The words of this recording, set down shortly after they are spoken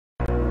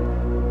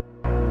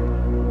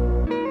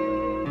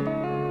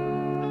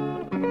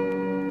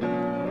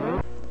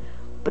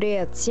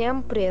Привет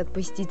всем, привет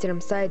посетителям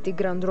сайта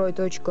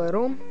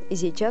играandroid.ru. И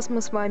сейчас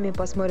мы с вами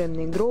посмотрим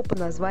на игру под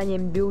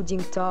названием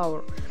Building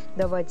Tower.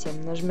 Давайте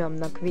нажмем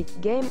на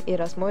Quick Game и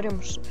рассмотрим,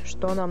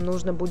 что нам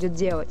нужно будет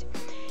делать.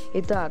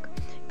 Итак,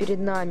 перед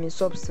нами,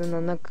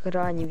 собственно, на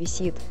экране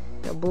висит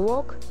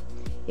блок,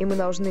 и мы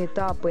должны,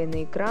 тапая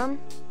на экран,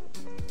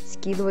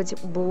 скидывать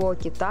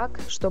блоки так,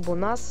 чтобы у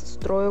нас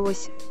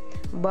строилась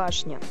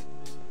башня.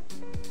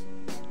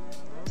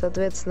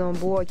 Соответственно,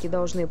 блоки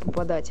должны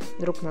попадать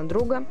друг на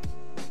друга.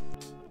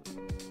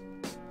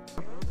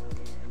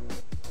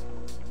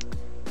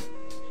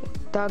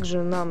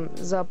 Также нам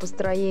за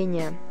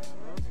построение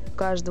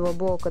каждого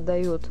блока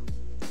дают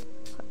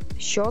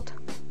счет.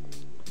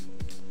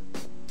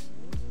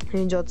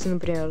 Идется,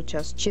 например,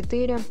 сейчас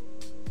 4.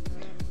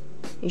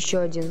 Еще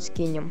один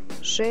скинем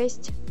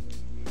 6.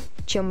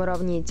 Чем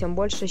ровнее, тем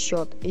больше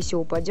счет. Если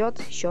упадет,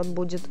 счет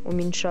будет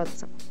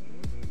уменьшаться.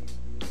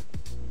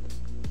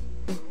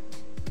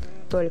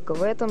 Только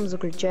в этом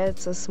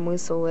заключается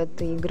смысл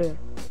этой игры.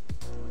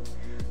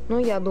 Ну,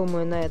 я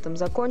думаю, на этом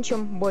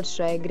закончим.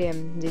 Больше о игре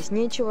здесь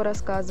нечего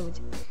рассказывать.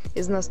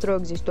 Из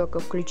настроек здесь только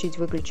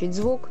включить-выключить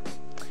звук.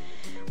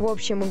 В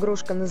общем,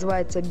 игрушка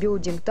называется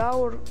Building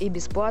Tower и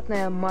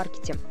бесплатная в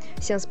маркете.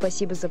 Всем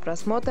спасибо за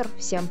просмотр.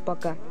 Всем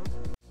пока.